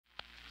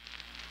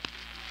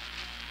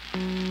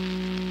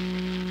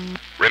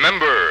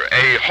Remember,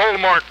 a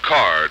Hallmark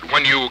card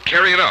when you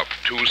carry enough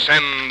to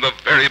send the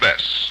very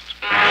best.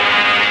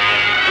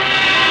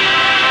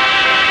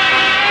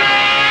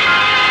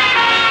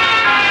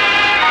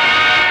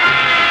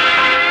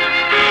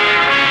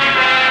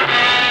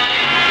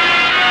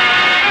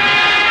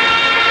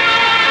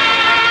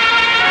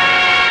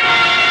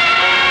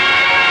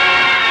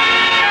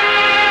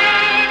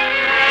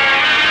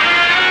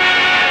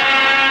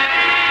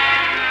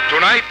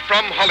 Tonight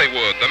from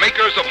Hollywood, the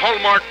makers of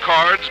Hallmark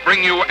cards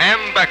bring you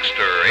Ann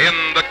Baxter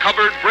in The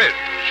Covered Bridge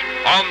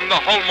on the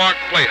Hallmark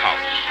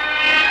Playhouse.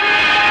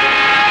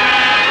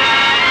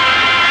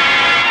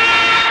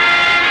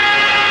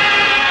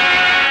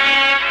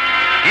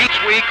 Each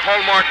week,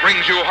 Hallmark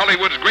brings you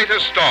Hollywood's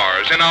greatest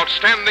stars in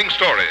outstanding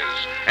stories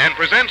and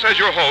presents as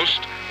your host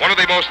one of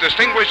the most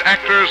distinguished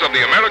actors of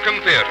the American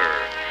theater,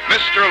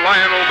 Mr.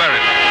 Lionel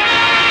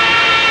Barrymore.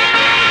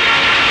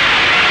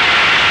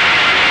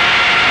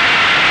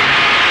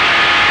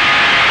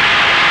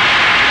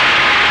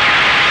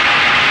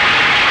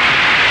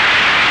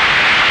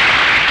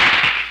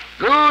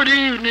 Good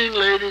evening,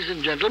 ladies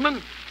and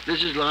gentlemen.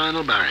 This is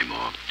Lionel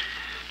Barrymore.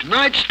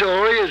 Tonight's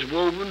story is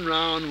woven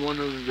round one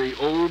of the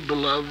old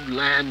beloved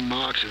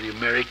landmarks of the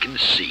American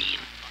scene,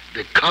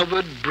 the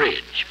Covered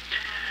Bridge.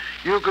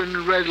 You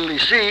can readily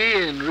see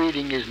in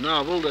reading his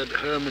novel that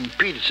Herman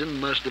Peterson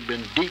must have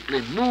been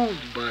deeply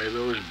moved by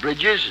those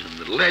bridges and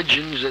the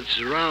legends that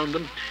surround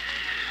them,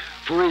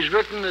 for he's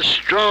written a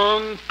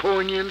strong,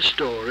 poignant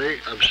story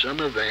of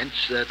some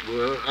events that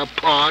were a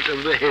part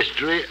of the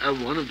history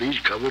of one of these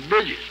covered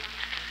bridges.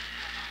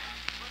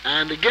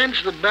 And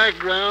against the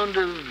background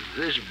of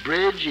this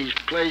bridge, he's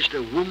placed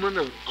a woman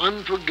of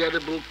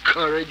unforgettable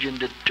courage and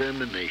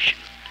determination,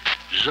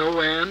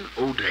 Zoanne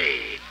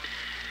O'Day.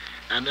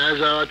 And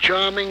as our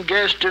charming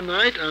guest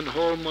tonight on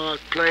Hallmark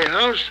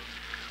Playhouse,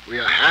 we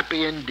are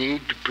happy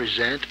indeed to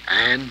present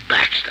Ann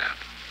Baxter.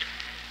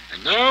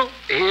 And now,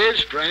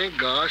 here's Frank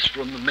Goss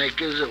from the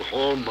makers of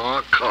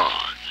Hallmark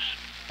cards.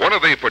 One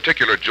of the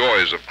particular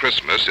joys of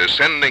Christmas is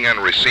sending and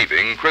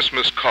receiving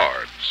Christmas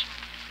cards.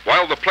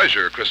 While the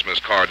pleasure Christmas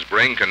cards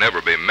bring can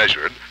never be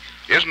measured,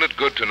 isn't it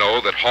good to know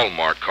that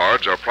Hallmark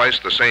cards are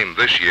priced the same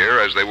this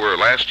year as they were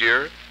last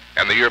year,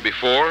 and the year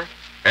before,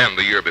 and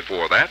the year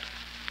before that?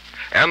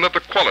 And that the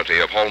quality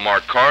of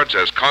Hallmark cards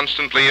has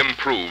constantly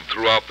improved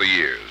throughout the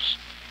years.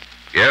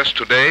 Yes,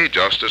 today,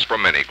 just as for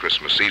many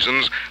Christmas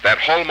seasons, that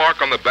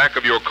Hallmark on the back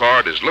of your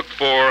card is looked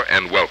for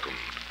and welcomed.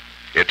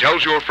 It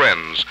tells your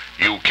friends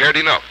you cared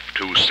enough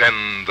to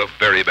send the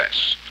very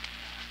best.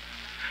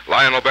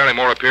 Lionel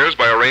Barrymore appears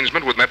by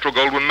arrangement with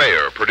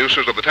Metro-Goldwyn-Mayer,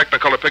 producers of the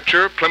Technicolor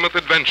picture Plymouth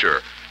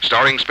Adventure,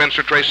 starring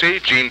Spencer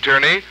Tracy, Gene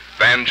Tierney,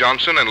 Van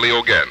Johnson, and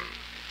Leo Genn.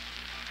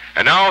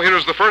 And now here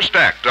is the first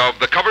act of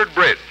The Covered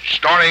Bridge,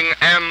 starring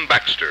Ann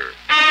Baxter.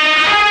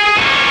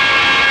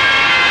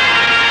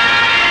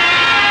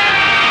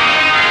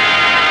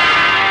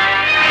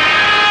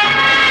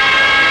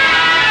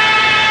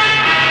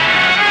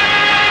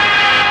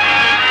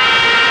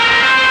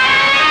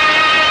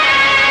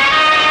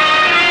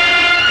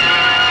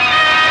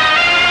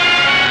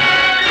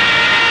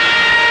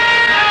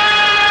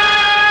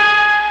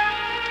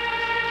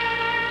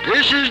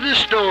 This is the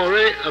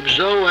story of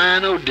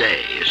Zoanne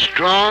O'Day, a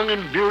strong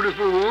and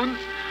beautiful woman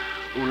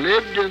who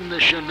lived in the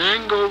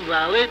Shenango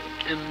Valley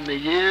in the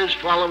years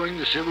following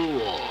the Civil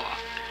War.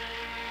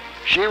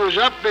 She was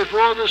up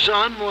before the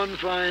sun one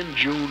fine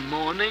June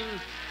morning.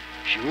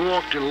 She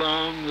walked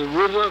along the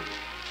river,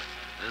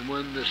 and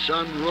when the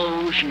sun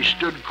rose, she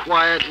stood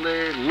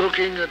quietly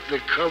looking at the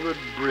covered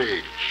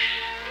bridge.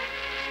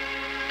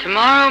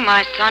 Tomorrow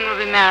my son will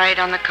be married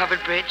on the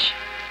covered bridge.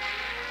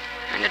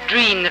 And a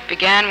dream that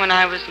began when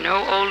I was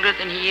no older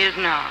than he is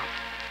now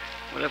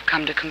will have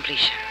come to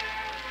completion.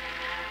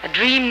 A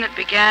dream that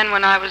began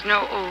when I was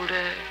no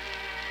older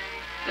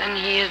than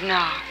he is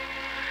now.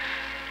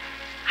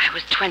 I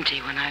was 20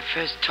 when I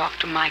first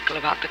talked to Michael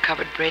about the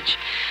covered bridge.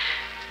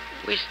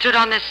 We stood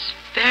on this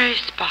very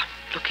spot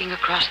looking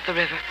across the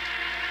river.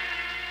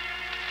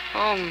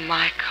 Oh,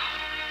 Michael,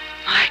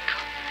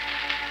 Michael,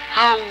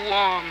 how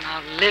warm,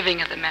 how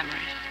living are the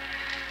memories.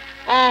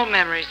 All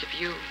memories of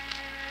you.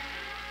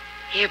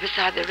 Here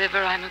beside the river,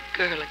 I'm a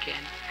girl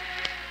again.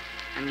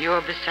 And you're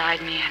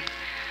beside me, and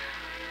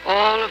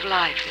all of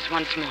life is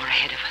once more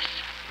ahead of us.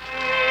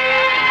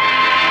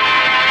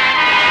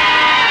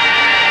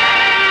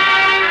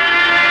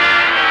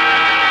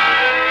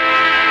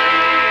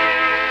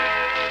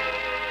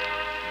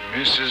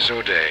 Mrs.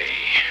 O'Day.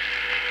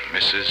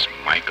 Mrs.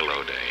 Michael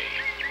O'Day.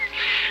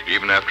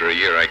 Even after a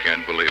year, I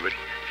can't believe it.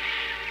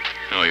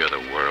 Oh, you're the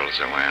world,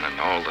 Zoanne,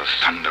 and all the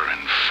thunder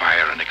and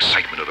fire and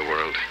excitement of the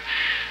world.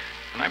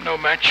 And I'm no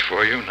match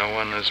for you. No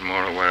one is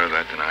more aware of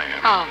that than I am.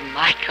 Oh,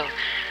 Michael,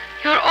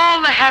 you're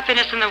all the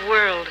happiness in the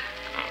world.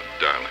 Oh,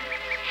 darling.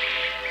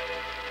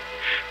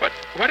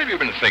 What have you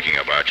been thinking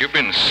about? You've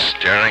been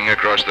staring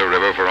across the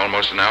river for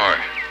almost an hour.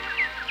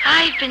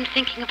 I've been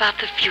thinking about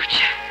the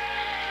future.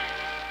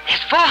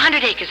 There's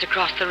 400 acres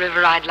across the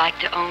river I'd like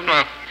to own.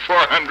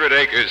 400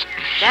 acres.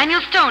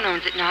 Daniel Stone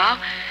owns it now,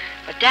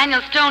 but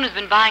Daniel Stone has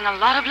been buying a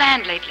lot of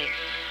land lately.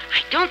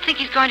 I don't think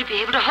he's going to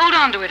be able to hold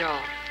on to it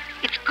all.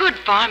 It's good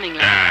farming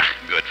land.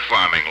 Good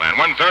farming land.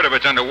 1/3 of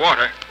it's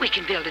underwater. We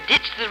can build a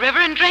ditch to the river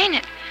and drain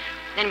it.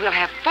 Then we'll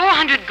have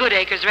 400 good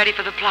acres ready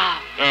for the plow.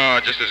 Oh,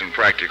 it just isn't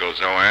practical,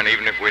 Zoanne.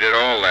 Even if we did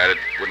all that, it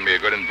wouldn't be a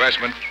good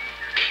investment.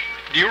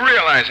 Do you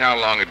realize how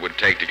long it would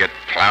take to get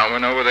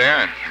plowmen over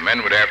there?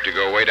 Men would have to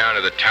go way down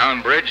to the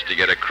town bridge to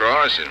get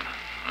across, and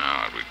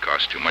it would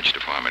cost too much to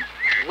farm it.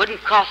 It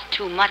wouldn't cost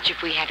too much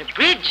if we had a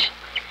bridge.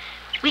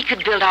 We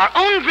could build our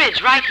own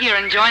bridge right here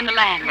and join the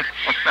land.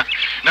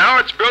 Now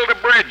it's build a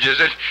bridge, is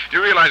it? Do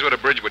you realize what a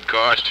bridge would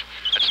cost?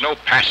 That's no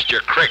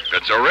pasture creek.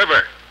 That's a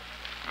river.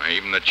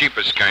 Even the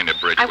cheapest kind of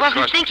bridge I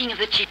wasn't thinking of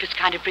the cheapest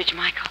kind of bridge,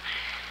 Michael.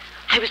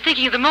 I was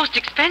thinking of the most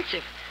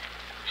expensive.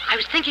 I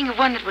was thinking of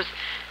one that was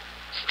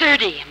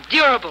sturdy and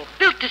durable,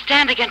 built to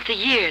stand against the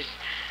years.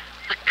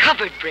 A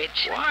covered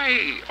bridge.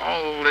 Why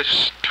all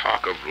this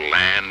talk of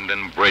land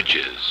and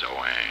bridges,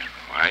 Zoanne?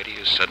 Why do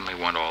you suddenly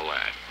want all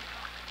that?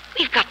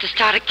 We've got to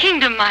start a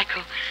kingdom,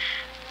 Michael.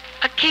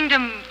 A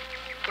kingdom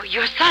for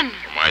your son.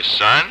 For my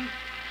son?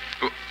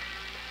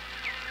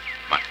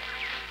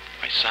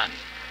 My son?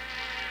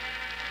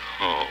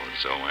 Oh,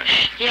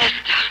 Zoanne. Yes,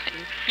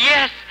 darling.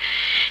 Yes.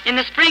 In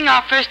the spring,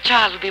 our first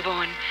child will be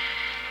born.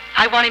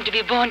 I want him to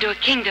be born to a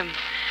kingdom.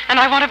 And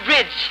I want a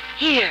bridge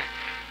here,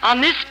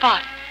 on this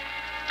spot,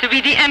 to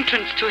be the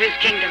entrance to his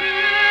kingdom.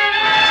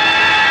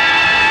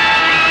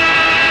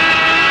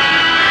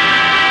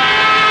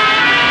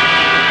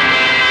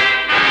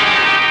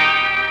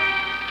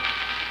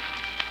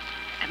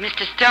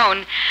 Mr.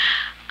 Stone,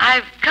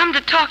 I've come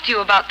to talk to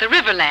you about the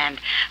riverland.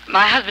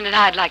 My husband and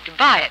I'd like to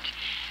buy it.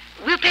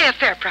 We'll pay a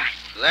fair price.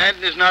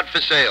 Land is not for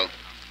sale.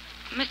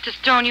 Mr.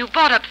 Stone, you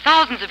bought up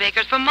thousands of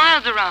acres for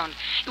miles around.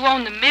 You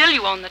own the mill,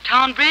 you own the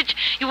town bridge,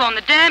 you own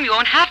the dam, you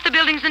own half the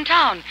buildings in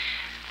town.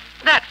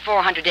 That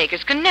 400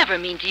 acres can never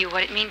mean to you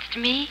what it means to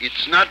me.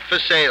 It's not for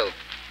sale.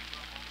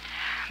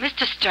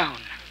 Mr.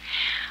 Stone,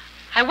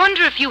 I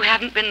wonder if you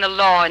haven't been the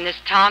law in this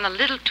town a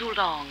little too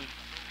long.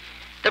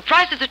 The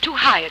prices are too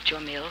high at your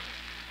mill.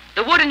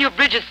 The wood in your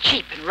bridge is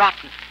cheap and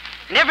rotten.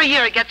 And every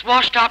year it gets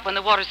washed out when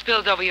the water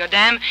spills over your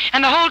dam,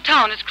 and the whole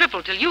town is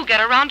crippled till you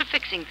get around to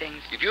fixing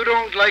things. If you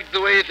don't like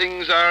the way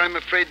things are, I'm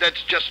afraid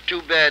that's just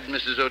too bad,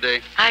 Mrs.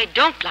 O'Day. I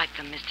don't like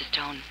them, Mr.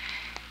 Stone.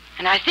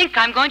 And I think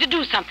I'm going to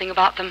do something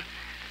about them.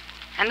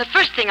 And the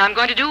first thing I'm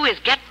going to do is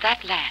get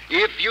that land.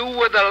 If you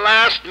were the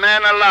last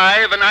man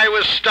alive and I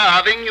was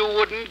starving, you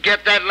wouldn't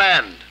get that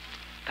land.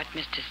 But,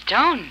 Mr.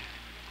 Stone,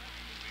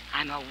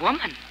 I'm a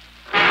woman.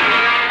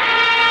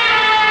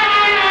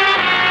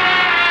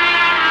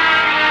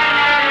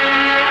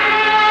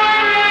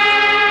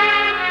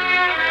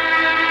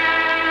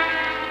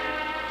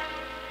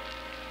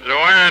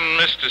 Zoanne,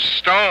 Mr.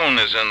 Stone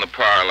is in the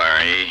parlor.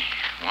 He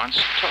wants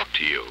to talk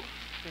to you.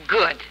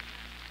 Good.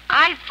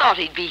 I thought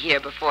he'd be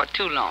here before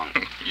too long.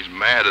 He's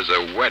mad as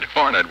a wet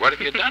hornet. What have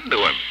you done to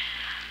him?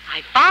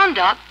 I found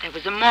out there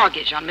was a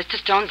mortgage on Mr.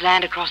 Stone's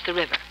land across the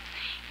river,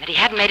 that he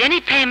hadn't made any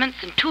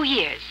payments in 2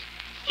 years.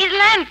 He's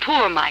land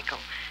poor, Michael.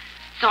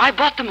 So I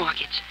bought the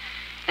mortgage.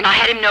 And I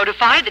had him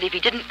notified that if he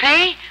didn't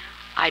pay,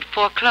 I'd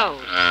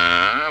foreclose.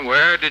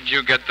 Where did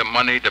you get the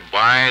money to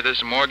buy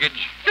this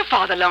mortgage? Your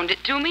father loaned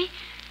it to me.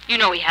 You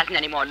know he hasn't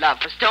any more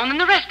love for Stone than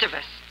the rest of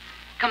us.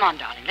 Come on,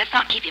 darling. Let's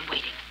not keep him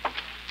waiting.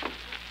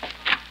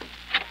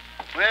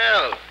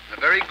 Well, a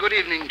very good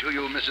evening to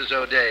you, Mrs.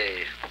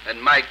 O'Day.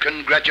 And my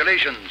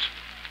congratulations.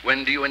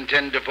 When do you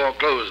intend to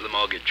foreclose the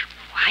mortgage?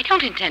 I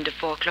don't intend to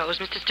foreclose,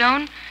 Mr.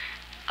 Stone,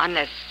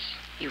 unless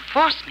you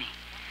force me.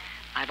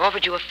 I've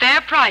offered you a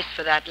fair price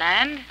for that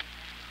land.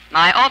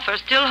 My offer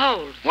still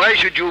holds. Why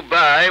should you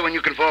buy when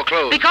you can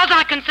foreclose? Because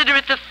I consider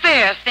it the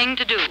fair thing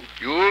to do.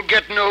 You'll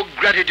get no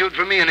gratitude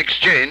from me in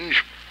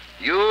exchange.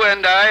 You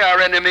and I are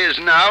enemies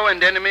now,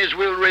 and enemies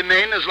will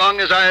remain as long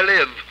as I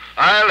live.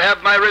 I'll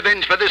have my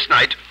revenge for this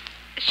night.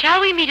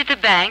 Shall we meet at the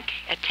bank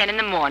at 10 in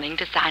the morning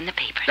to sign the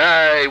papers?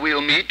 Aye,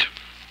 we'll meet.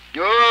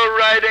 You're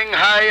riding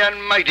high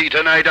and mighty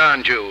tonight,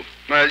 aren't you?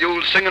 Well,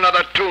 you'll sing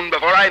another tune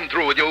before I'm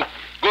through with you.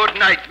 Good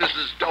night,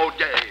 Mrs.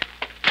 O'Day.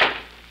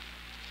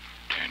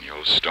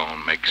 Daniel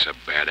Stone makes a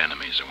bad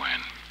enemy,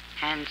 Zoanne.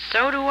 And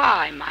so do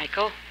I,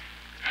 Michael.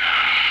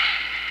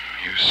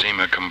 You seem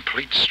a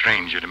complete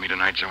stranger to me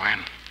tonight,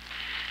 Zoanne.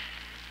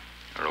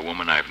 You're a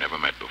woman I've never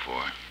met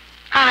before.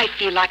 I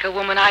feel like a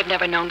woman I've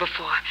never known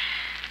before.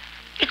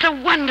 It's a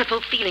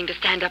wonderful feeling to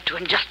stand up to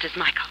injustice,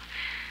 Michael.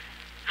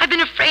 I've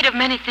been afraid of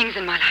many things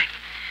in my life.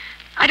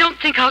 I don't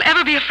think I'll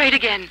ever be afraid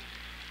again.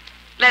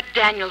 Let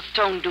Daniel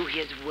Stone do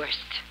his worst.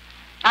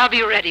 I'll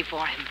be ready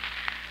for him.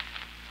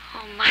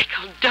 Oh,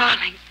 Michael,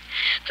 darling,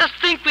 just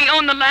think we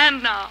own the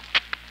land now.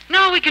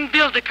 Now we can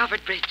build the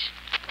covered bridge.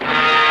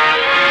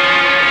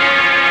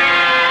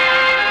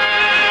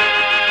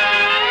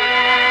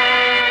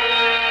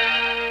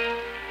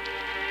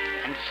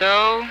 And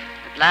so,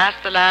 at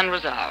last the land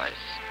was ours,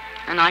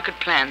 and I could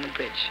plan the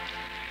bridge.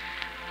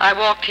 I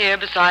walked here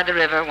beside the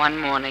river one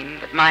morning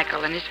with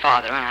Michael and his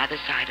father on either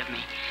side of me.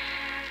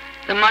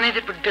 The money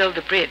that would build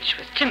the bridge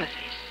was Timothy's,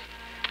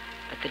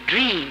 but the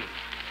dream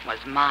was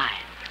mine.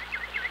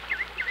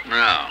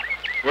 Now,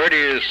 where do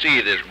you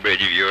see this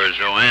bridge of yours,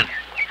 Joanne?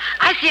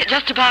 I see it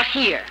just about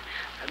here,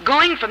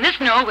 going from this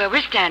knoll where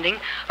we're standing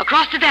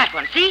across to that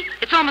one. See?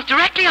 It's almost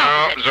directly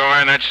opposite. No,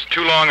 Zoe, that's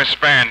too long a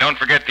span. Don't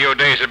forget the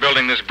O'Days are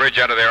building this bridge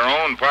out of their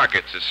own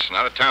pockets. It's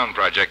not a town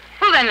project.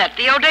 Well, then let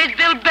the O'Days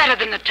build better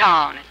than the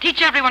town and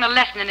teach everyone a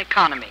lesson in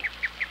economy.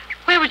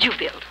 Where would you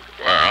build?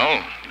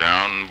 Well,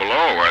 down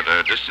below where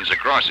the distance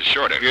across is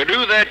shorter. If you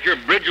do that, your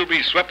bridge will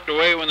be swept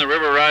away when the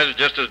river rises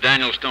just as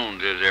Daniel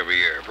Stone's is every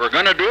year. If we're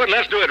going to do it,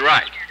 let's do it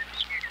right.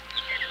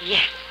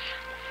 Yes.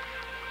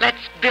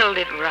 Let's build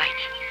it right.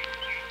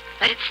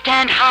 Let it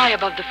stand high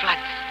above the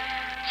floods,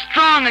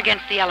 strong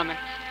against the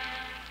elements.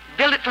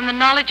 Build it from the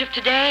knowledge of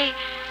today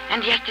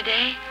and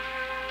yesterday,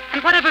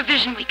 and whatever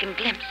vision we can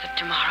glimpse of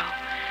tomorrow.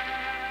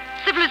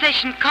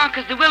 Civilization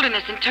conquers the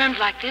wilderness in terms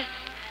like this.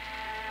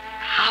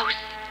 A house,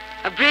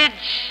 a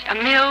bridge, a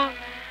mill,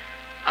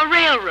 a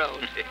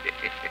railroad.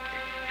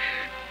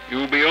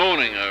 You'll be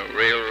owning a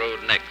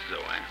railroad next,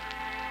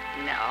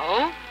 Joanne.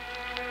 No.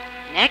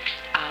 Next,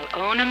 I'll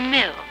own a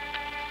mill.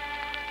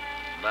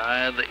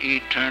 By the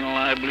eternal,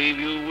 I believe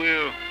you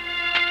will.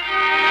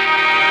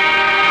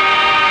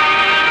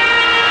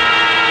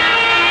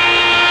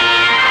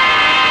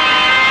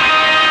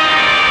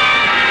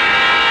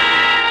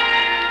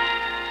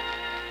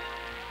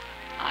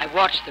 I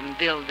watched them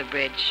build the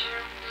bridge.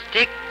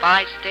 Stick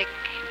by stick,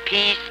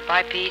 piece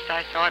by piece,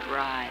 I saw it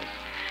rise,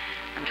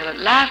 until at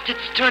last it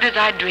stood as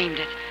I dreamed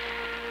it,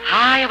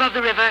 high above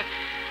the river,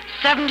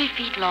 70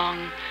 feet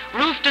long,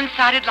 roofed and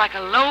sided like a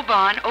low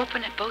barn,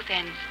 open at both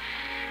ends.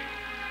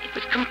 It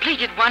was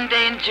completed one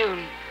day in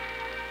June,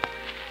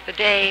 the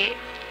day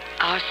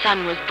our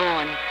son was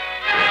born.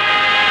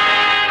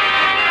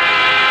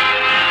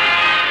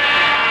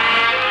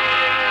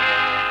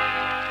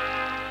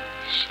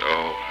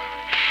 So,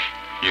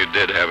 you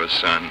did have a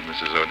son,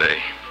 Mrs.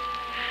 O'Day.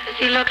 Does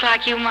he look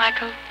like you,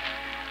 Michael?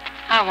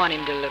 I want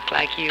him to look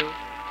like you.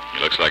 He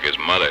looks like his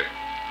mother.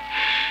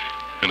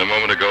 And a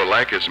moment ago,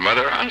 like his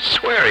mother, I'll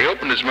swear he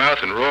opened his mouth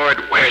and roared,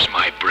 "Where's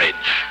my bridge?"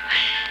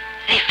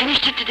 They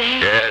finished it today?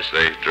 Yes,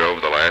 they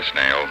drove the last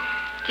nail.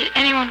 Did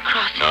anyone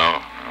cross it?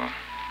 No.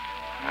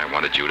 I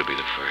wanted you to be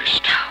the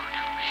first. No.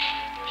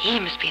 He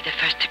must be the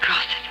first to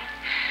cross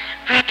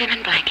it. Wrap him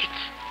in blankets.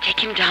 Take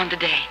him down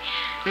today.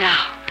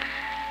 Now,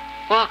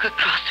 walk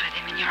across with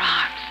him in your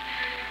arms.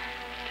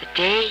 The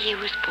day he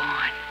was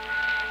born.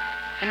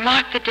 And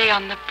mark the day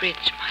on the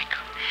bridge,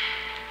 Michael.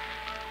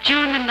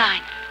 June the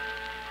 9th,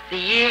 the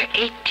year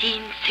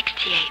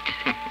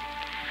 1868.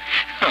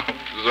 Oh,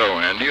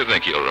 Zoanne, do you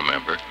think he'll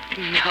remember?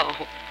 No.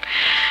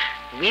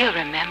 We'll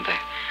remember.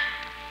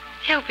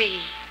 There'll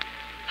be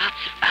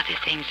lots of other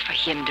things for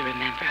him to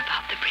remember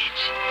about the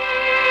bridge.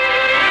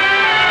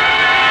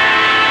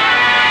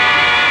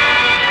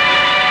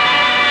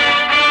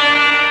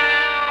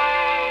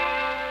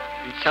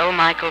 And so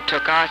Michael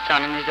took our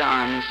son in his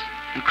arms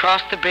and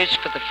crossed the bridge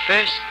for the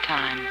first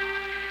time.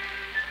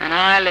 And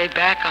I lay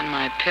back on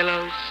my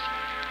pillows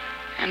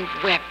and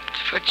wept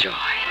for joy.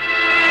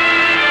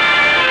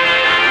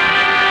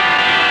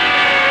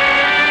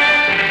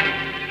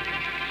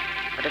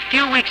 But a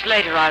few weeks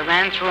later, I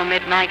ran through a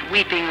midnight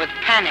weeping with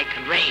panic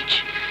and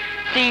rage,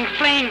 seeing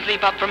flames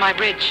leap up from my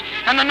bridge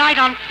and the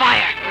night on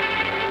fire.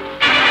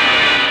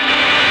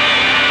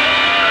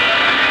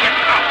 Get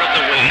out of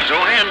the way,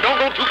 Zoanne.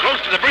 Don't go too close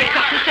to the bridge. You've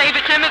got to save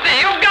it, Timothy.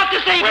 You've got to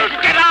save Well, it.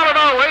 get out of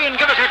our way and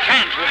give us a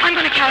chance. I'm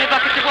going to carry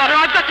buckets of water.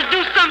 I've got to do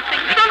something.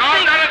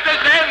 Something. Not at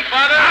this end,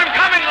 Father. I'm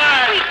coming,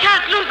 lad. We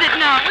can't lose it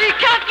now. We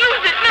can't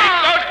lose it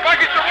now. Those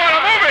buckets of water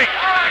moving.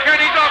 Hear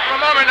these off for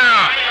a moment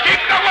now.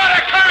 Keep the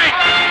water coming.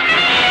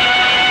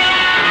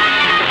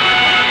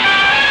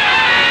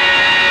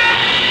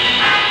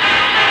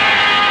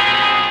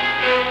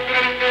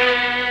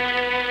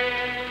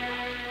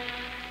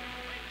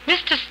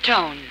 Mr.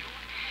 Stone,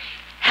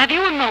 have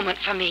you a moment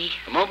for me?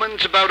 A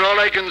moment's about all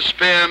I can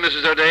spare,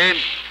 Mrs. O'Day.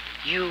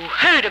 You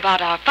heard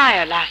about our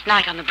fire last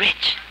night on the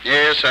bridge.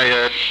 Yes, I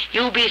heard.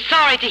 You'll be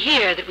sorry to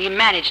hear that we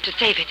managed to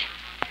save it.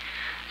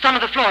 Some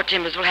of the floor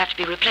timbers will have to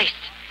be replaced.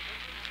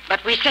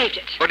 But we saved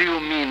it. What do you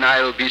mean,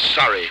 I'll be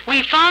sorry?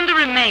 We found the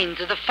remains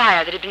of the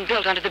fire that had been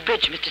built under the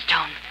bridge, Mr.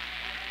 Stone.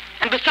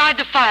 And beside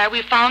the fire,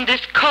 we found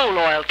this coal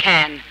oil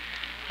can.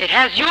 It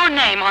has your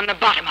name on the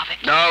bottom of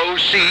it. Now,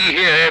 see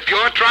here, if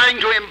you're trying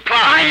to imply...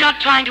 I'm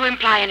not trying to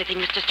imply anything,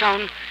 Mr.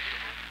 Stone.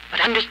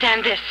 But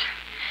understand this.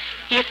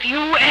 If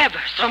you ever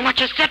so much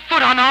as set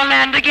foot on our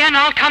land again,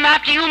 I'll come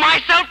after you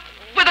myself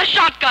with a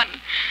shotgun.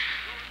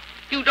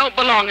 You don't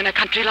belong in a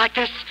country like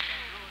this.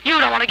 You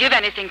don't want to give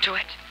anything to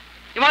it.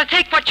 You want to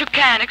take what you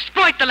can,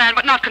 exploit the land,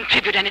 but not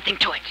contribute anything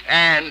to it.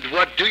 And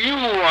what do you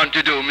want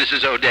to do,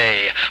 Mrs.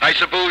 O'Day? I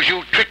suppose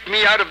you tricked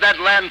me out of that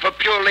land for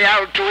purely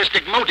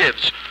altruistic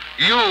motives.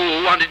 You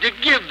wanted to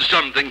give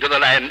something to the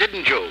land,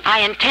 didn't you?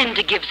 I intend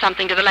to give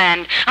something to the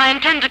land. I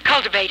intend to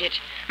cultivate it,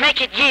 make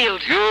it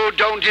yield. You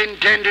don't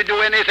intend to do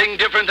anything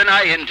different than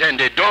I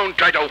intended. Don't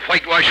try to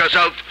whitewash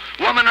yourself.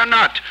 Woman or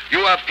not, you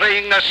are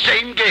playing the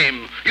same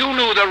game. You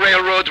knew the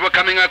railroads were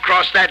coming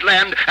across that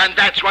land, and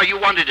that's why you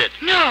wanted it.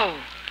 No.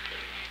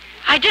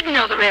 I didn't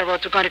know the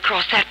railroads were going to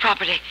cross that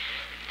property.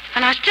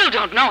 And I still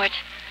don't know it.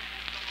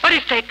 But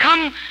if they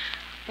come,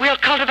 we'll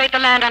cultivate the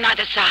land on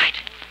either side.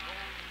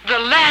 The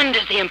land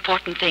is the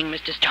important thing,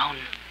 Mr. Stone.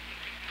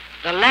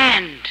 The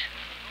land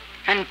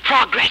and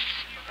progress.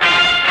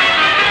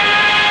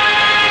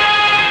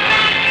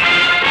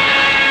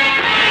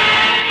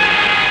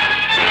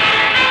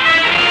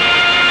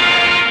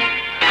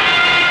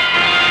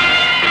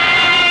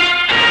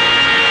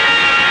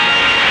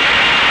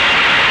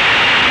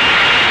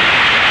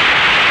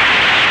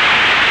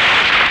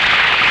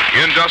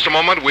 In just a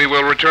moment, we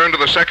will return to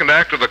the second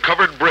act of The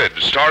Covered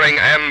Bridge, starring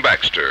Ann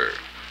Baxter.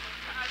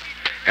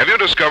 Have you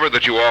discovered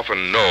that you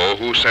often know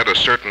who sent a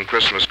certain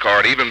Christmas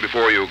card even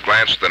before you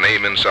glance the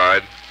name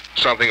inside?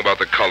 Something about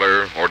the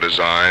color or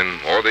design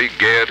or the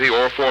gaiety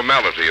or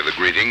formality of the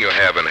greeting you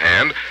have in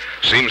hand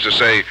seems to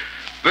say,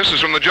 this is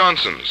from the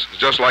Johnsons,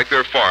 just like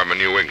their farm in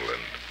New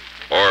England.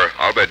 Or,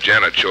 I'll bet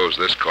Janet chose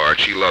this card.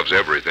 She loves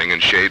everything in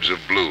shades of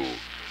blue.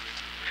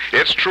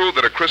 It's true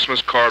that a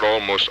Christmas card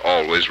almost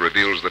always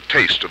reveals the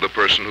taste of the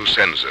person who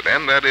sends it,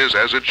 and that is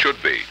as it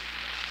should be.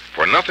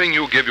 For nothing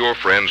you give your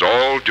friends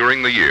all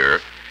during the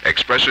year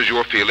expresses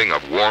your feeling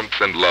of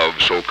warmth and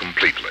love so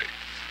completely.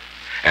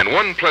 And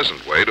one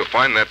pleasant way to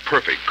find that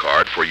perfect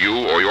card for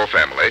you or your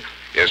family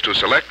is to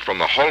select from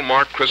the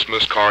Hallmark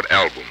Christmas card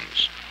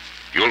albums.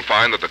 You'll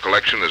find that the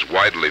collection is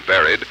widely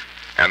varied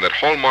and that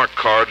Hallmark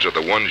cards are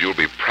the ones you'll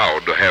be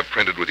proud to have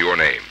printed with your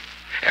name.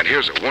 And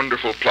here's a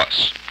wonderful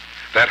plus.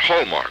 That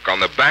Hallmark on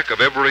the back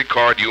of every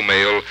card you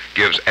mail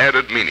gives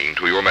added meaning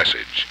to your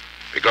message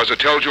because it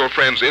tells your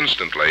friends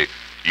instantly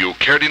you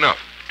cared enough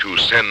to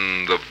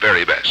send the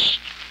very best.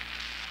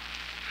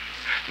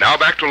 Now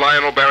back to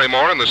Lionel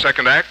Barrymore in the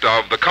second act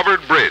of The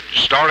Covered Bridge,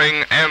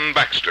 starring Ann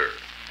Baxter.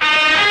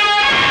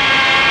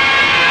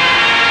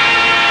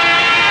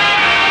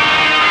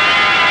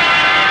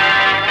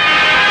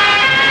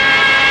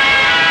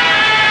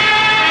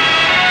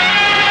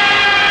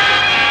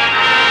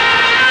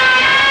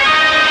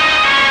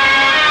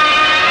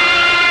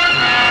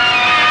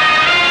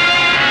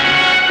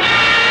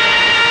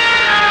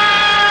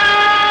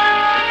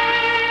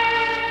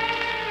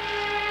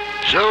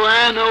 So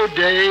Ann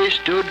O'Day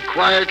stood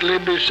quietly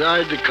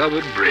beside the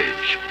covered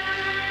bridge.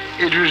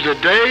 It was the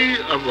day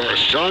of her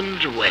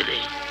son's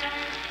wedding,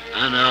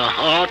 and her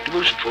heart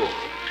was full.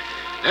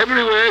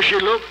 Everywhere she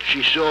looked,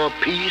 she saw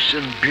peace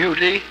and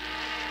beauty,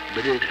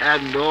 but it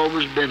hadn't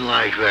always been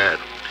like that.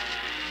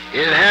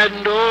 It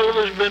hadn't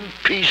always been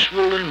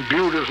peaceful and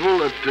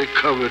beautiful at the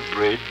covered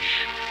bridge.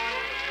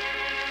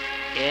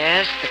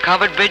 Yes, the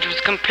covered bridge was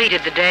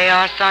completed the day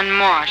our son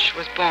Marsh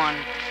was born.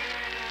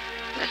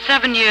 The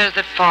 7 years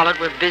that followed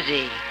were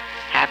busy,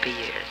 happy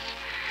years.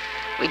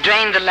 We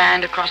drained the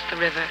land across the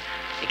river,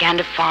 began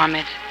to farm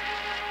it,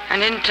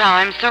 and in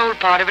time sold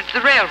part of it to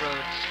the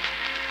railroads.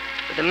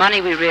 With the money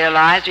we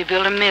realized, we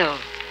built a mill.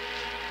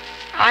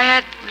 I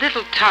had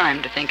little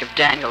time to think of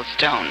Daniel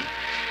Stone,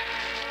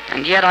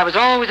 and yet I was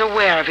always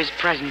aware of his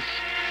presence.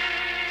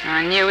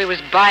 I knew he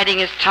was biding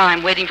his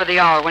time, waiting for the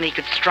hour when he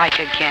could strike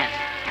again.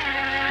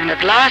 And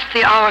at last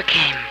the hour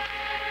came.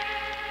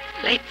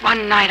 Late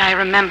one night, I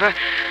remember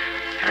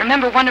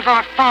one of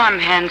our farm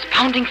hands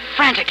pounding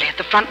frantically at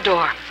the front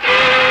door.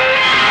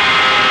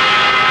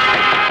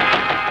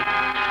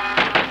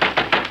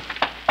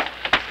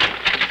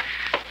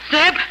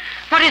 Zeb,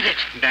 what is it?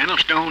 Daniel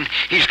Stone.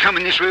 He's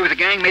coming this way with a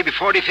gang, maybe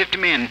 40, 50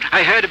 men.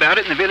 I heard about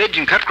it in the village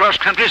and cut across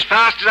country as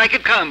fast as I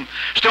could come.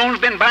 Stone's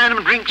been buying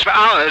them drinks for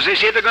hours. They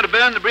say they're going to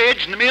burn the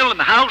bridge and the mill and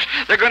the house.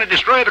 They're going to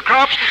destroy the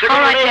crops. They're All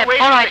going right, to lay Zeb,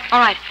 waste. all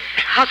right.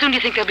 How soon do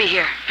you think they'll be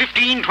here?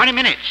 15, 20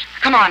 minutes.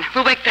 Come on,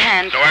 we'll wake the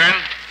hands. So, Ann,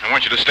 I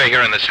want you to stay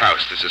here in this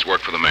house. This is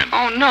work for the men.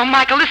 Oh, no,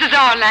 Michael, this is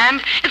our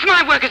land. It's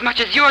my work as much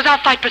as yours. I'll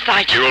fight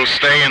beside you. You'll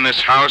stay in this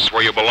house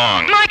where you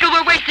belong. Michael,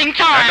 we're wasting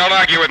time. Now, don't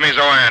argue with me,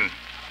 Zoanne.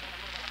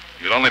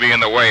 You'll only be in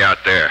the way out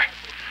there.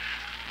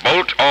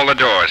 Bolt all the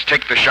doors.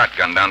 Take the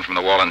shotgun down from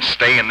the wall and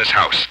stay in this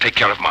house. Take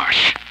care of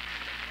Marsh.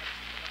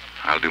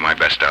 I'll do my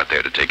best out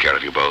there to take care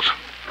of you both.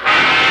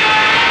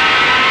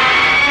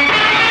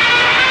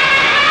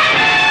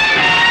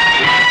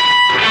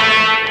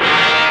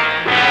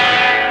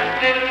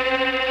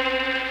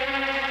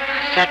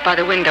 I sat by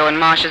the window in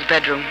Marsh's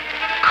bedroom,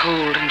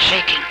 cold and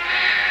shaking.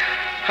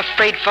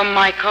 Afraid for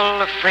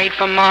Michael, afraid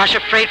for Marsh,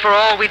 afraid for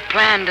all we'd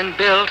planned and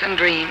built and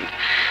dreamed.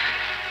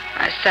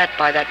 I sat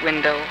by that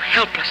window,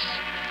 helpless,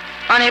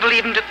 unable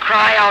even to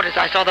cry out as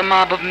I saw the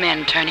mob of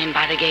men turn in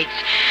by the gates,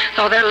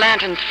 saw their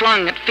lanterns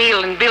flung at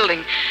field and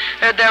building,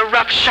 heard their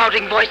rough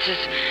shouting voices.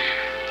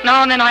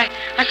 Now and then I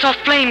saw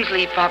flames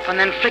leap up and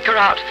then flicker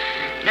out,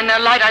 and in their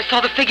light I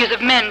saw the figures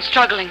of men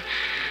struggling.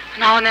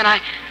 Now and then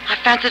I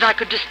fancied I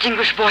could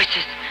distinguish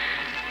voices.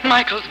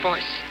 Michael's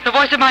voice, the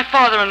voice of my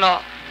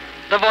father-in-law,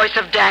 the voice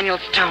of Daniel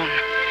Stone.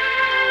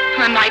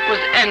 The night was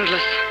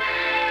endless,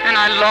 and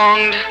I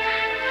longed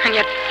and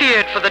yet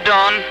feared for the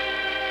dawn.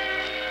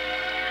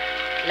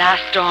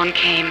 Last dawn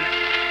came,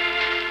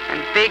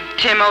 and big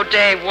Tim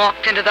O'Day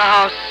walked into the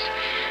house,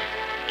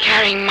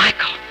 carrying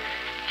Michael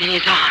in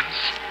his arms.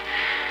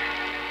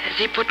 As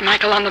he put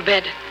Michael on the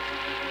bed,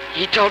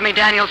 he told me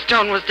Daniel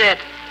Stone was dead.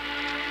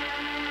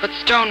 But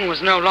Stone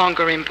was no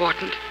longer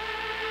important.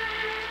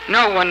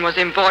 No one was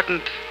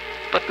important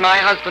but my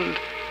husband,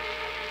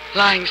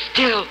 lying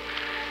still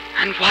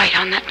and white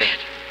on that bed.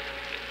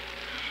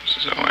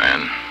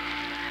 Zoanne.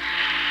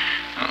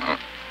 Oh,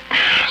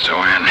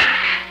 Zoanne.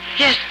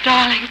 Yes,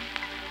 darling.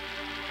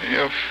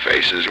 Your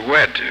face is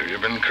wet. Have you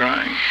been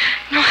crying?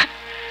 No,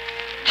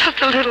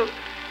 just a little.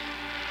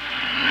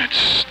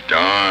 It's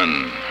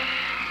dawn.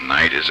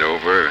 Night is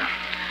over.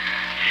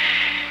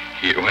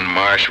 You and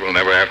Marsh will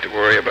never have to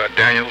worry about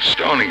Daniel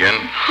Stone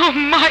again. Oh,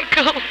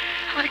 Michael.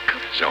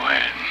 Michael.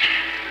 Zoanne,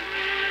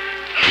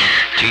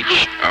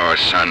 teach our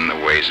son the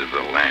ways of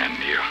the land.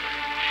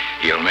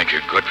 He'll make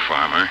a good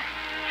farmer.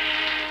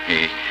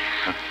 He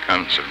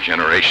comes of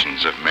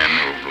generations of men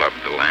who've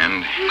loved the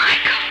land.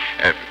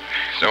 Michael.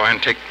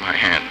 Zoanne, take my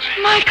hands.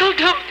 Michael,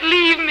 don't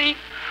leave me.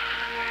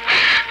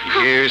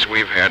 The years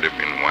we've had have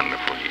been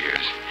wonderful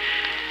years.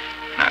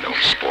 Now,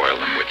 don't spoil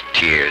them with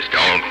tears.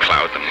 Don't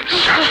cloud them with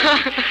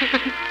sorrow.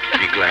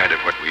 Be glad of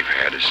what we've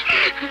had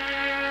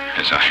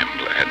as I am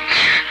glad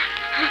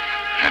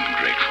and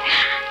grateful.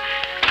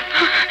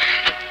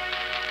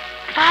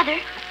 Father?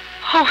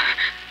 Oh,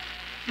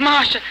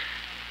 Marsh,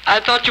 I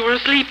thought you were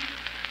asleep.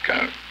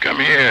 Come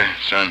here,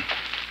 son.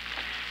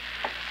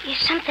 Is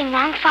something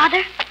wrong,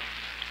 Father?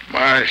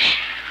 Marsh,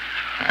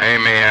 I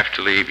may have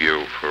to leave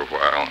you for a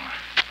while.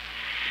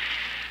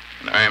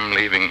 And I'm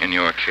leaving in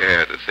your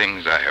care the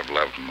things I have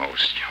loved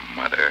most, your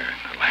mother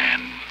and the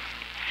land.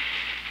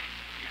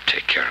 You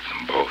take care of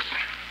them both.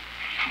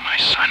 My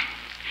son.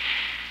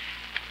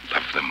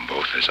 Love them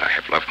both as I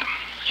have loved them.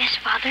 Yes,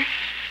 Father.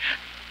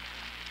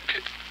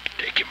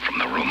 Take him from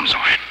the room,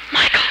 Zoanne.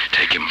 Michael.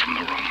 Take him from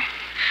the room.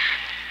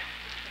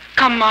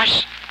 Come,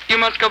 Marsh. You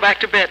must go back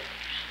to bed.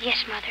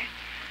 Yes, Mother.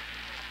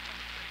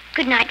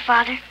 Good night,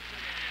 Father.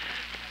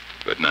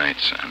 Good night,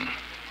 son.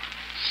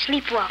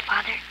 Sleep well,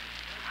 Father.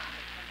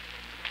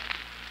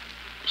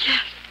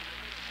 Yes.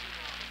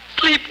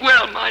 Sleep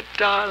well, my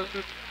darling.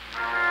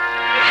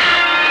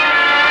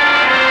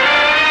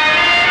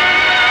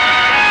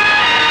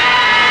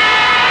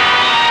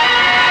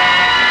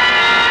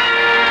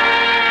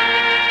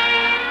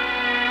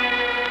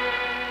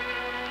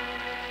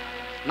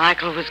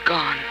 Michael was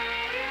gone.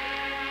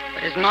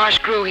 But as Marsh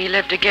grew, he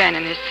lived again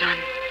in his son.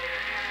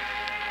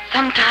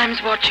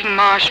 Sometimes watching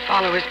Marsh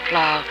follow his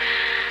plow,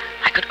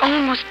 I could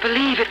almost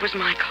believe it was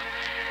Michael.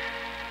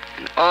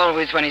 And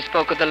always when he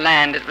spoke of the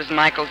land, it was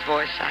Michael's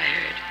voice I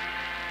heard.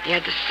 He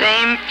had the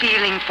same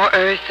feeling for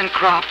earth and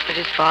crops that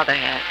his father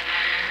had.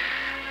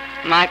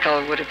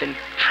 Michael would have been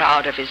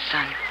proud of his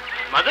son.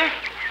 Mother?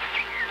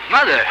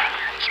 Mother,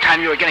 it's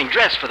time you were getting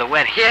dressed for the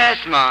wedding.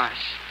 Yes, Marsh.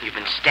 You've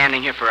been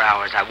standing here for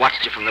hours. I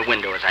watched you from the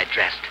window as I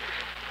dressed.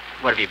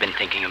 What have you been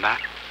thinking about?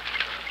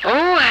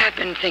 Oh, I've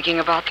been thinking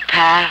about the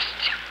past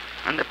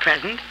and the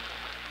present.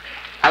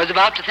 I was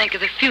about to think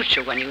of the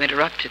future when you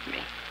interrupted me.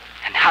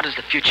 And how does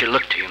the future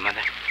look to you,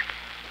 Mother?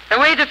 The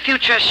way the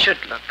future should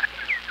look.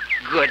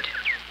 Good.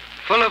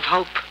 Full of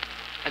hope.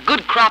 A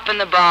good crop in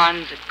the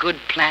barns, a good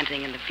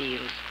planting in the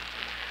fields.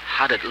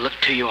 How did it look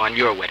to you on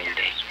your wedding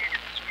day?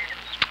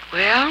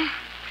 Well,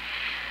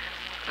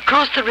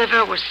 across the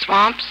river were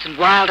swamps and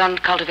wild,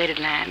 uncultivated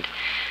land.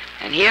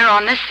 And here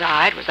on this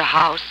side was a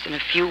house and a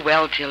few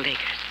well-tilled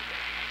acres.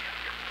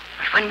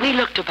 But when we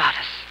looked about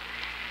us,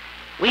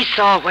 we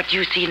saw what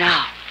you see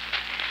now.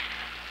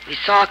 We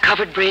saw a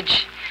covered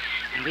bridge,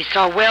 and we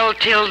saw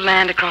well-tilled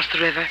land across the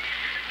river.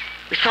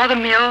 We saw the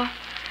mill.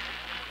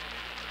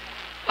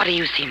 What do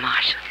you see,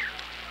 Marsh?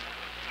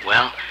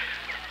 Well,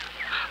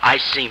 I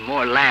see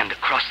more land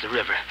across the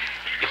river.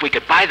 If we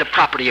could buy the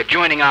property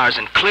adjoining ours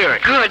and clear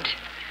it... Good.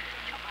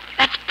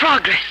 That's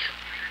progress.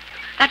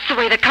 That's the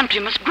way the country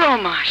must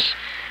grow, Marsh,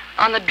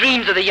 on the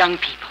dreams of the young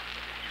people.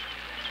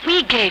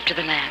 We gave to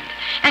the land,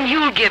 and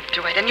you'll give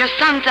to it, and your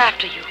sons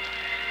after you.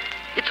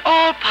 It's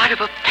all part of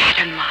a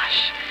pattern,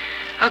 Marsh.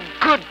 A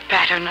good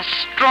pattern, a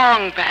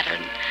strong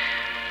pattern.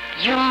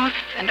 Youth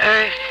and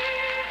earth,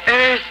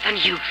 earth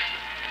and youth.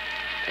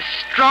 The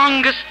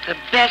strongest, the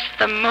best,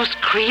 the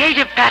most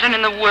creative pattern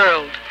in the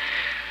world.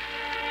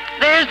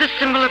 There's the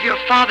symbol of your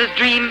father's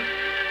dream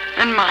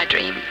and my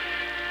dream.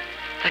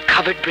 The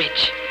covered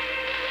bridge.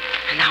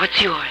 And now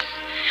it's yours.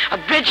 A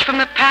bridge from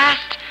the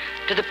past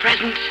to the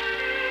present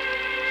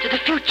to the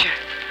future.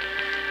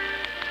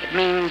 It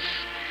means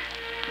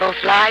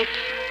both life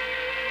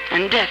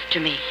and death to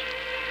me.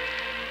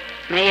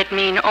 May it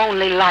mean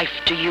only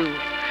life to you,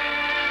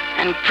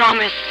 and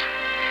promise,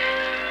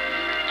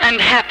 and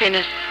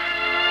happiness.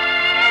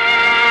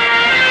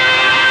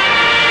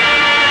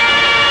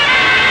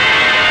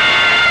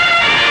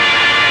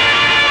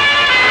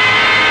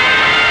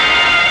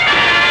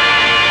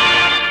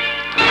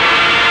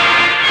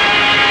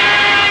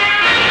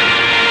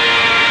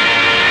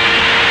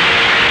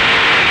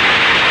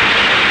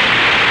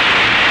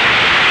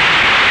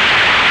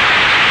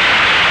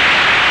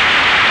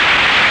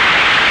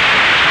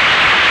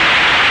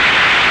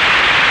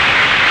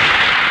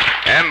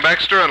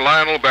 Baxter and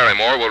Lionel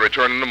Barrymore will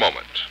return in a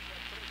moment.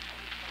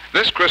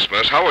 This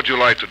Christmas, how would you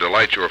like to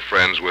delight your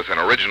friends with an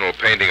original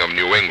painting of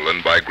New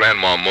England by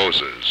Grandma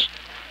Moses,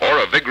 or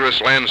a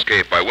vigorous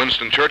landscape by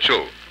Winston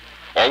Churchill,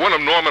 or one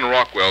of Norman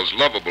Rockwell's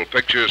lovable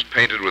pictures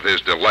painted with his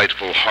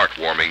delightful,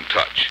 heartwarming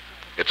touch?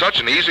 It's such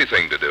an easy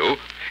thing to do.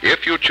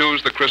 If you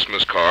choose the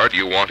Christmas card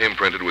you want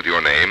imprinted with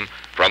your name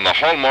from the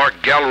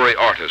Hallmark Gallery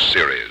Artist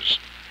Series,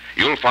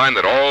 you'll find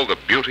that all the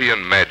beauty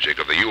and magic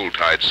of the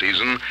Yuletide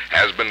season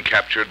has been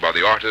captured by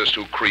the artists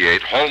who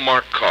create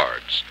Hallmark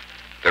cards.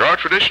 There are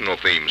traditional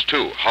themes,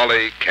 too: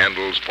 holly,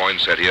 candles,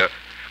 poinsettia,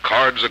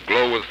 cards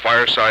aglow with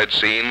fireside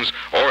scenes,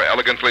 or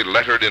elegantly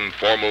lettered in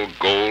formal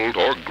gold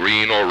or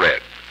green or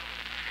red.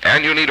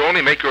 And you need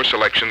only make your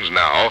selections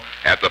now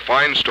at the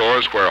fine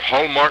stores where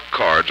Hallmark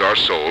cards are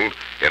sold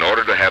in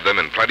order to have them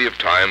in plenty of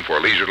time for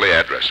leisurely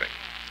addressing.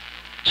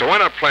 So why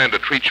not plan to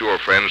treat your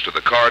friends to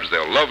the cards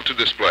they'll love to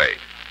display?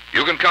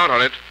 You can count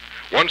on it.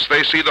 Once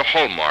they see the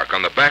Hallmark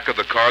on the back of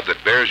the card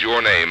that bears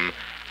your name,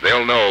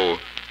 they'll know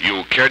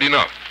you cared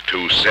enough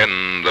to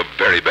send the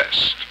very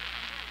best.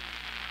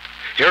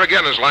 Here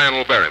again is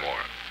Lionel Barrymore.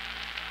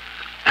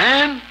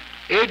 And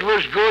it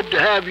was good to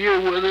have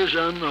you with us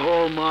on the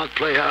Hallmark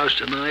Playhouse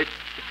tonight.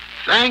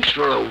 Thanks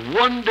for a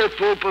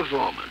wonderful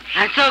performance.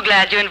 I'm so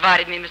glad you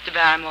invited me, Mr.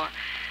 Barrymore.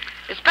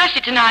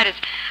 Especially tonight, as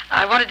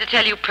I wanted to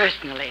tell you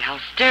personally how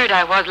stirred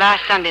I was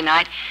last Sunday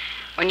night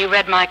when you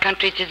read My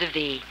Country 'Tis of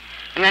Thee,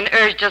 and then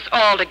urged us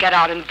all to get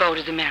out and vote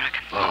as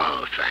Americans.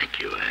 Oh, thank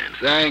you, Anne.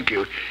 Thank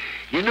you.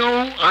 You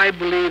know, I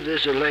believe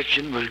this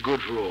election was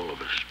good for all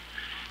of us.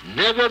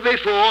 Never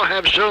before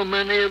have so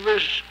many of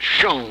us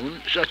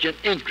shown such an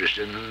interest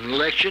in an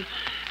election,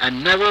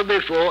 and never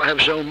before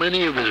have so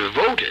many of us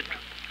voted.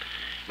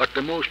 But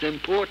the most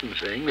important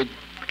thing, it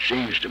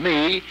seems to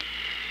me,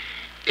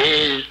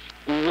 is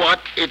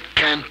what it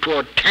can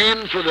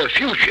portend for the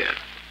future.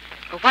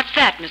 Well, what's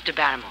that, Mr.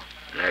 Barrymore?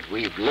 That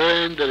we've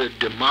learned that a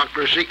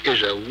democracy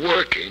is a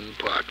working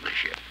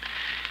partnership.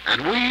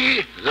 And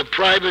we, the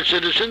private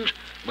citizens,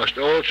 must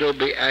also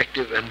be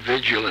active and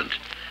vigilant.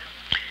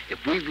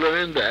 If we've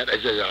learned that,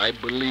 as I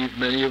believe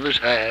many of us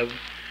have,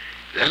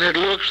 then it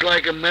looks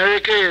like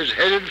America is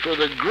headed for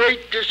the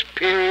greatest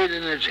period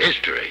in its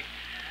history.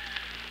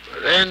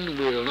 Then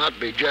we'll not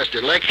be just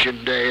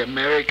election day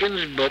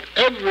Americans, but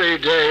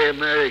everyday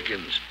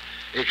Americans,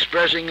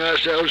 expressing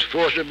ourselves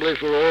forcibly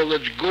for all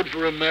that's good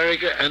for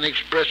America and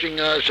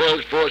expressing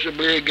ourselves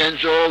forcibly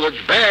against all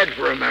that's bad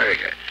for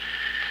America.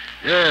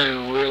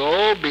 Yeah, we'll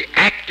all be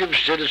active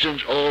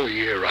citizens all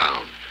year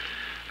round.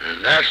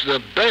 And that's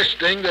the best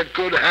thing that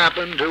could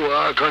happen to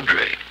our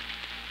country.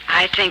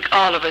 I think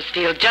all of us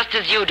feel just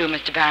as you do,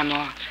 Mr.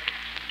 Barrymore.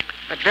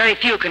 But very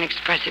few can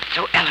express it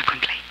so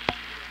eloquently.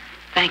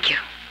 Thank you.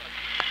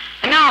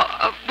 And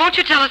now, won't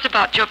you tell us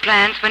about your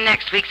plans for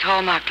next week's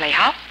Hallmark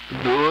Playhouse?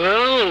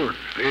 Well,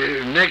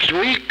 next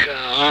week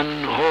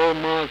on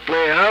Hallmark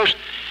Playhouse,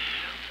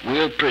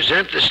 we'll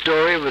present the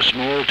story of a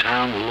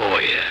small-town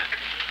lawyer,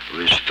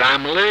 his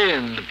family,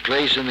 and the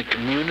place in the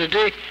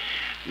community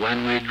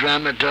when we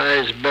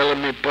dramatize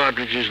Bellamy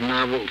Partridge's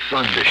novel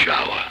Thunder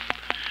Shower.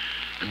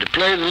 And to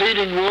play the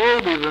leading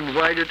role, we've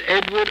invited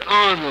Edward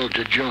Arnold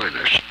to join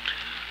us.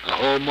 Our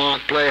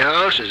Hallmark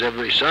Playhouse is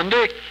every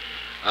Sunday.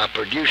 Our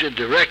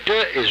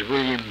producer-director is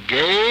William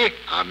Gay.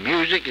 Our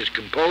music is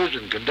composed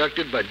and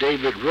conducted by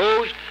David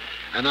Rose.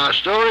 And our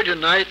story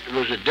tonight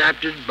was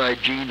adapted by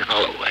Gene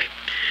Holloway.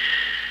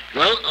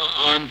 Well,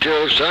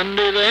 until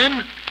Sunday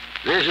then,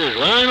 this is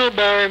Lionel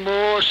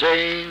Barrymore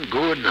saying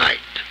good night.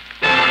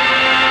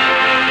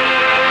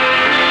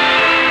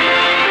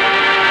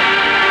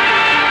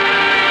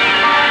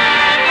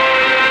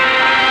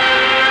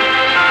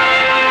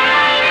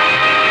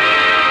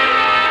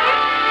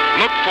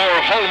 Look for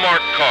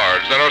Hallmark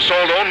cards that are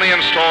sold only in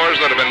stores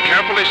that have been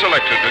carefully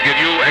selected to give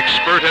you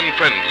expert and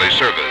friendly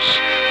service.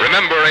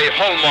 Remember, a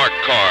Hallmark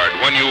card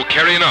when you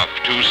carry enough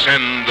to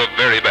send the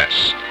very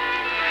best.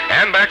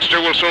 Ann Baxter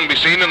will soon be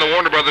seen in the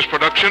Warner Brothers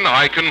production,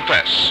 I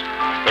Confess.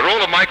 The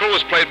role of Michael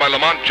was played by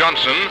Lamont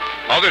Johnson.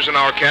 Others in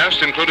our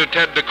cast included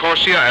Ted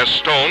DeCorsia as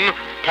Stone,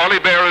 Parley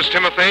Bear as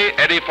Timothy,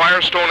 Eddie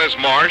Firestone as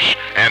Marsh,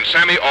 and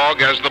Sammy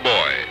Ogg as the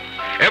boy.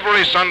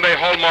 Every Sunday,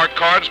 Hallmark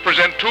cards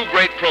present two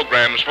great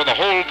programs for the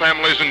whole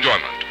family's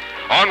enjoyment.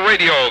 On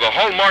radio, the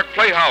Hallmark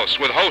Playhouse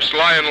with host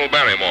Lionel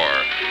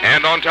Barrymore.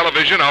 And on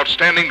television,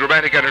 outstanding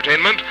dramatic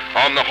entertainment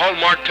on the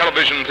Hallmark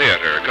Television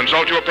Theater.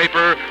 Consult your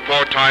paper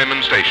for time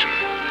and station.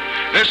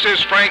 This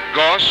is Frank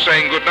Goss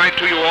saying goodnight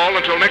to you all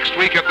until next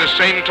week at this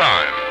same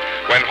time,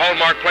 when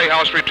Hallmark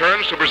Playhouse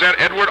returns to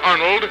present Edward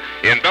Arnold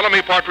in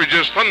Bellamy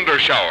Partridge's Thunder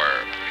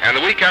Shower. And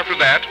the week after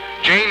that,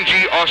 Jane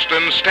G.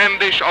 Austen's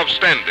Standish of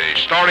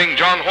Standish, starring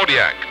John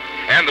Hodiak.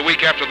 And the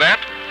week after that,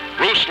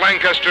 Bruce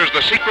Lancaster's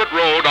The Secret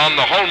Road on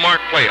the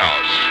Hallmark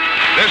Playhouse.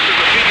 This is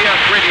the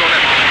CBS Radio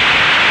Network.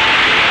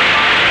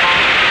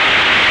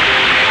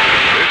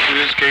 This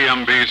is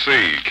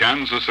KMBC,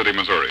 Kansas City,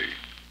 Missouri.